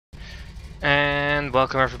And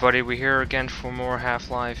welcome everybody, we're here again for more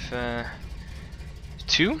Half-Life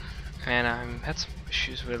 2, and I've had some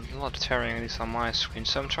issues with a lot of tearing, at least on my screen,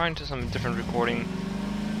 so I'm trying to some different recording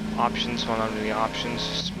options, well not really options,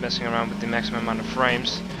 just messing around with the maximum amount of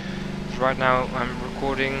frames. So right now I'm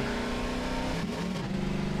recording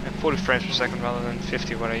at 40 frames per second rather than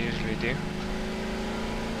 50 what I usually do.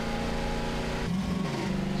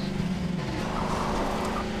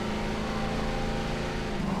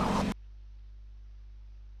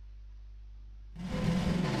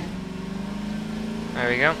 There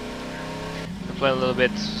we go. I play a little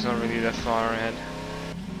bit, it's not really that far ahead.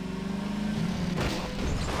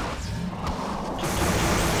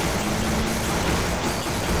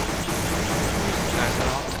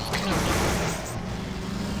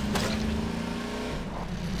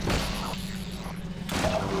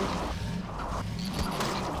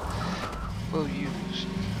 Will use.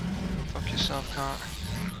 Fuck yourself, car.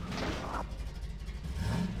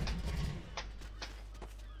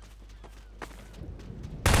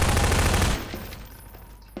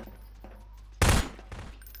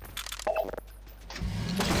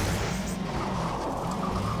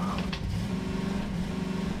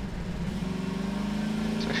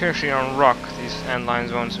 Actually on rock, these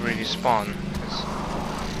endlines won't really spawn.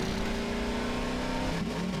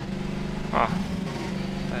 Oh,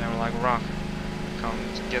 I don't like rock.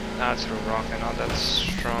 Can't get that through rock, and not that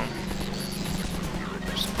strong.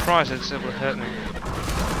 I'm surprised it will hurt me.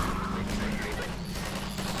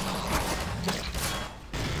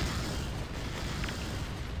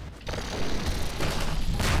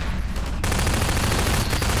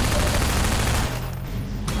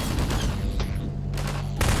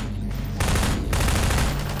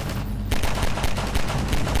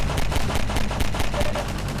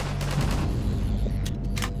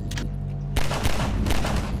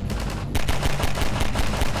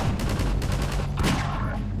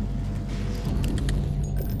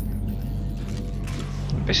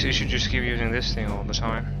 Basically, you should just keep using this thing all the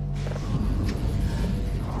time.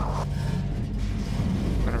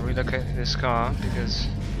 I'm gonna relocate this car because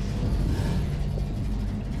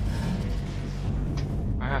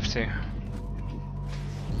I have to.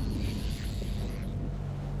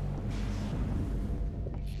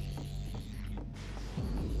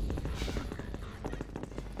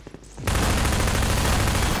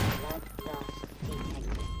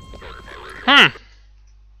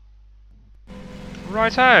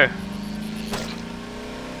 Righto!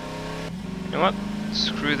 You know what?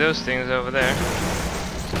 Screw those things over there.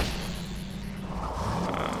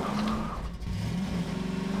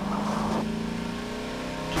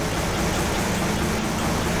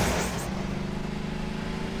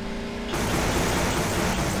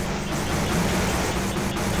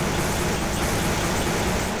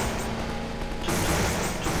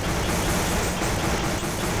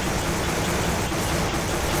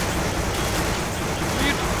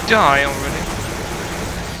 Die already.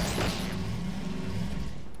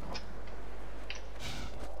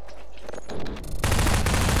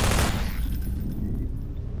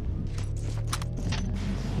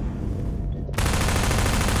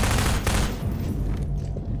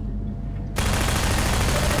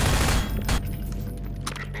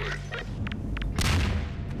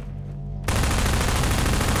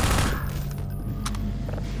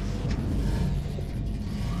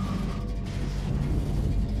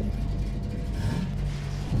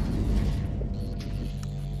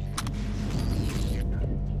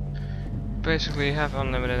 Basically have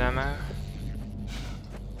unlimited ammo.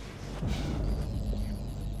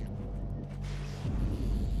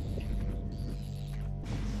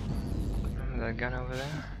 That gun over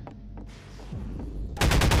there.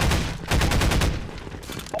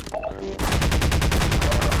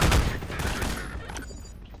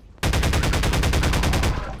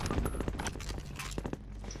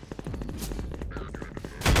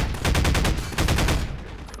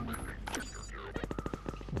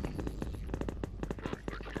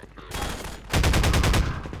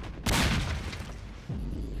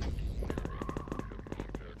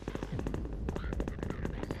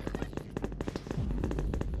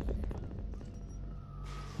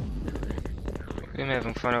 We're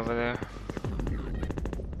having fun over there.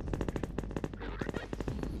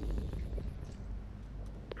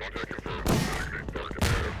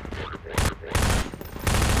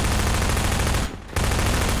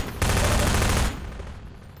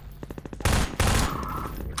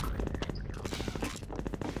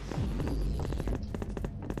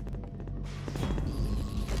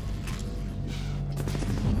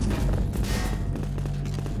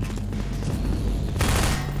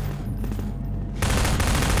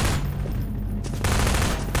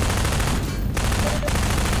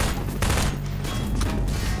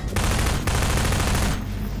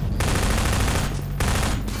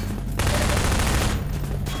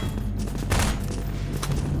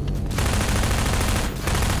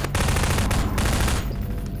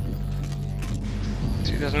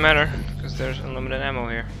 doesn't matter, because there's unlimited ammo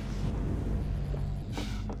here.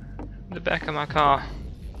 In the back of my car.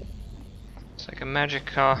 It's like a magic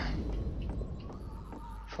car.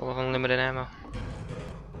 Full of unlimited ammo.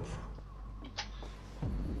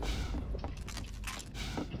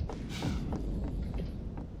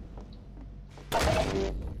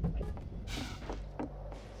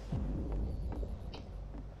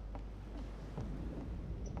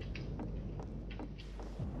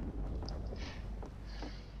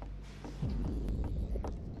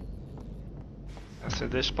 After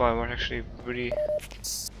this part was actually really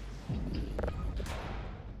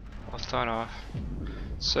well thought of.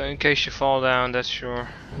 So in case you fall down, that's your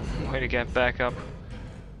way to get back up.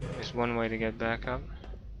 There's one way to get back up.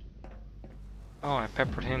 Oh, I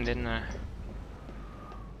peppered him, didn't I?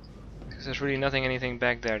 Because there's really anything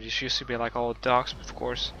back there. This used to be like all docks, but of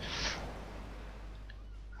course.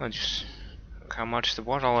 Oh, just look how much the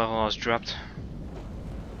water level has dropped.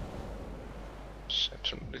 It's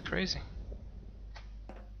absolutely crazy.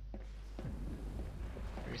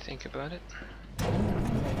 When you think about it.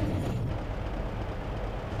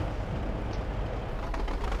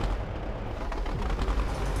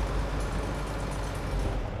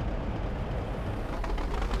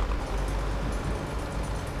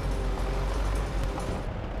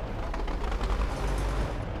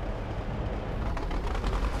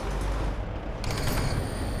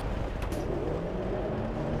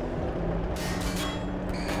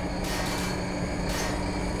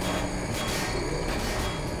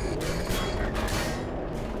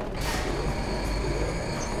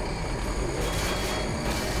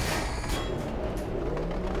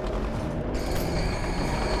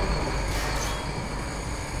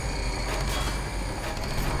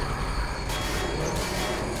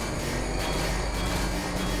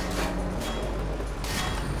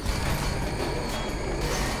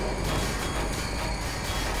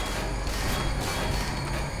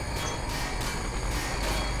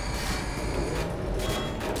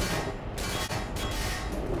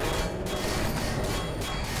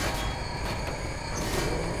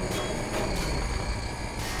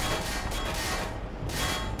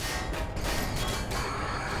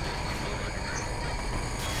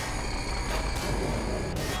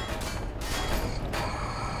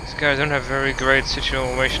 Guys don't have very great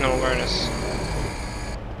situational awareness.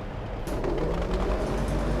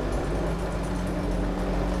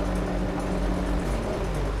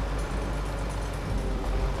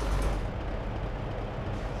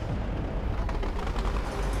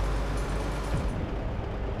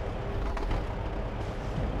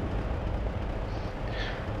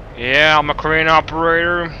 Yeah, I'm a crane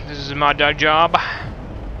operator. This is my job.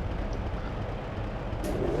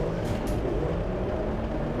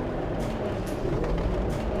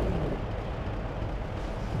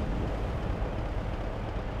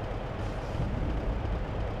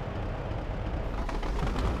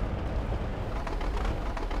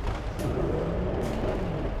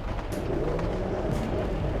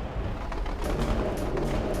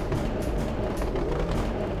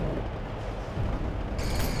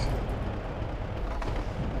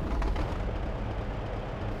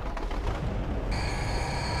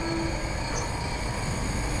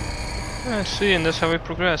 I see, and that's how we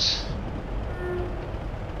progress.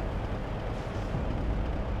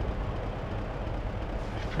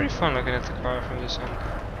 It's pretty fun looking at the car from this end.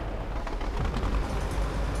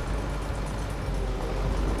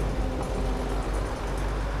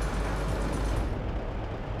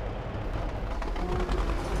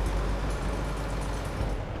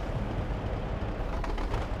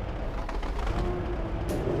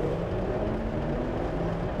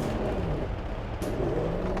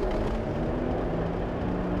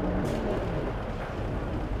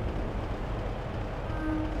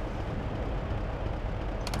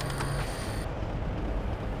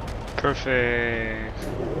 Perfect.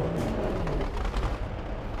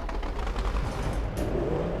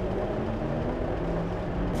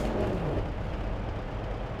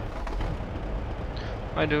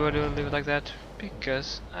 Why do I leave it like that?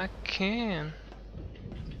 Because I can.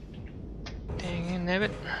 Dang it,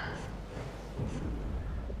 nabbit.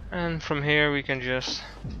 And from here we can just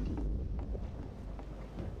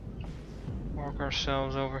walk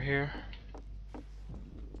ourselves over here.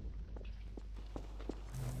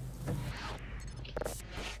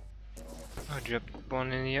 I dropped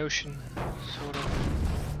one in the ocean, sort of.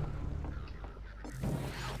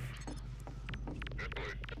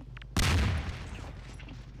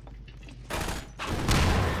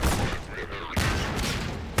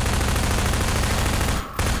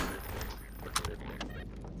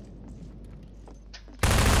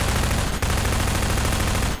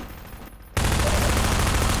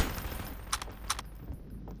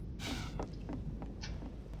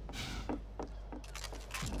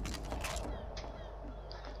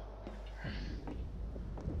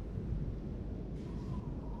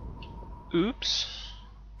 Oops.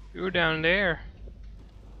 You're down there.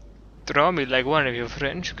 Draw me like one of your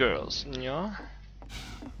French girls, yeah?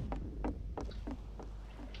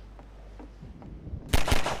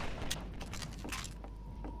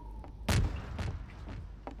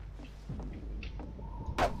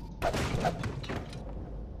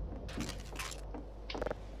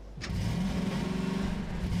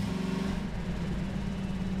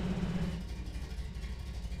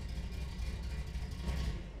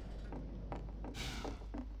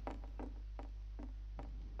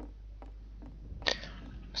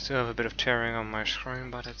 Still have a bit of tearing on my screen,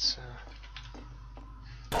 but it's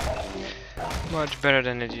much better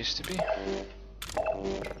than it used to be.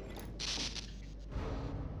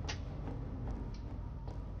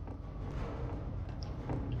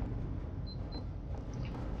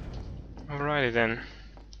 Alrighty then.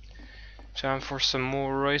 Time for some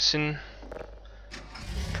more racing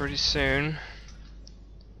pretty soon.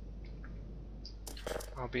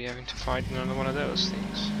 I'll be having to fight another one of those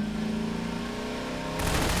things.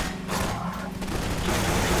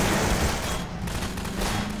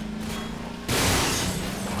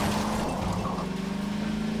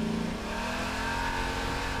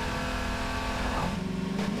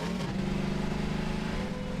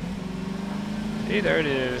 Hey, there it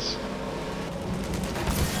is.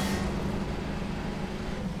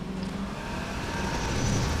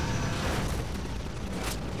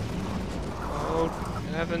 Oh,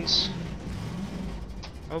 heavens.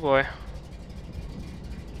 Oh boy.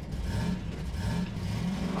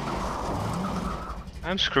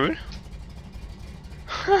 I'm screwed.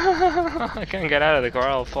 I can't get out of the car,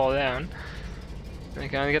 I'll fall down. I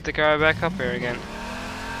can't get the car back up here again.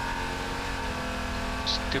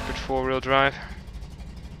 Stupid four-wheel drive.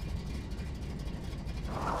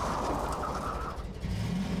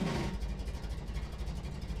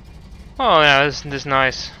 Oh yeah, this is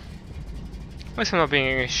nice. At least I'm not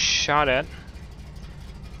being shot at.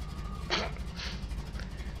 I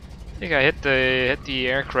think I hit the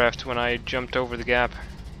aircraft when I jumped over the gap.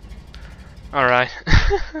 All right.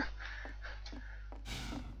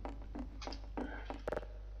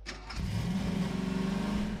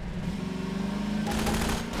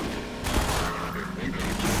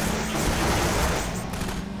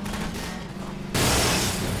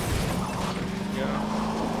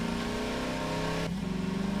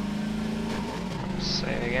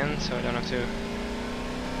 Say it again, so I don't have to,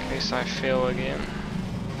 in case I fail again.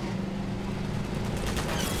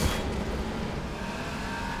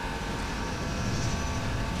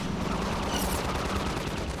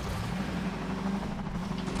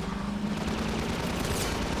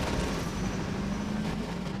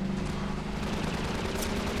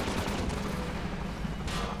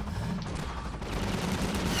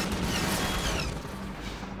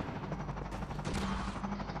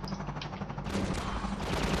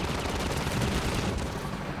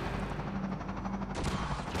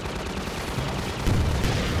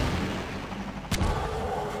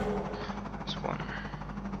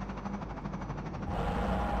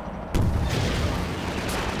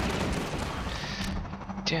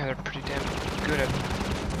 Yeah, they're pretty damn good at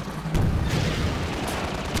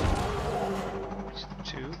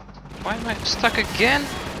two. Why am I stuck again?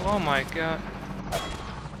 Oh my god.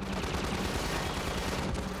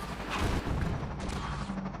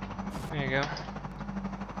 There you go.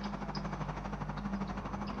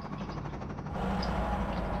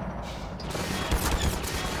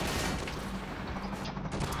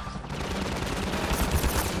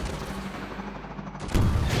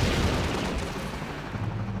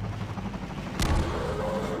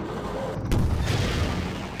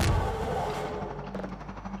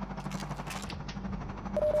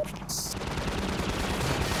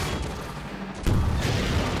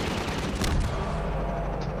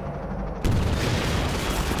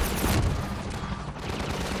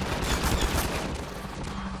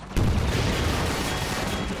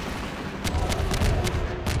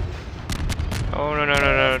 Oh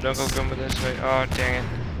no, don't go Goomba this way. Oh dang it.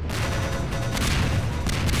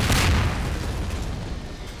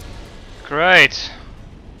 Great!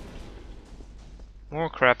 More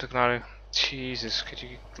crap technology. Jesus, could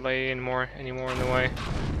you lay any more in the way?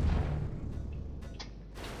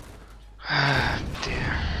 Ah,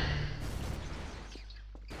 dear.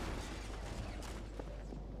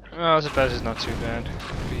 Well, I suppose it's not too bad.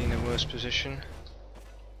 Could be in a worse position.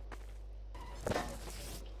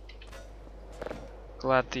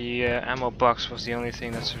 Glad the ammo box was the only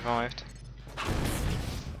thing that survived.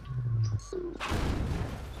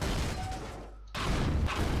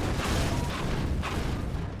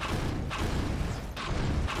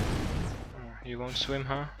 You won't swim,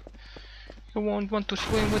 huh? You won't want to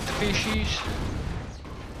swim with the fishies.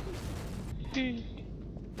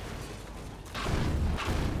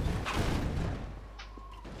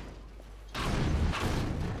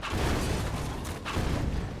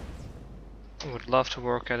 I would love to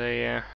work at a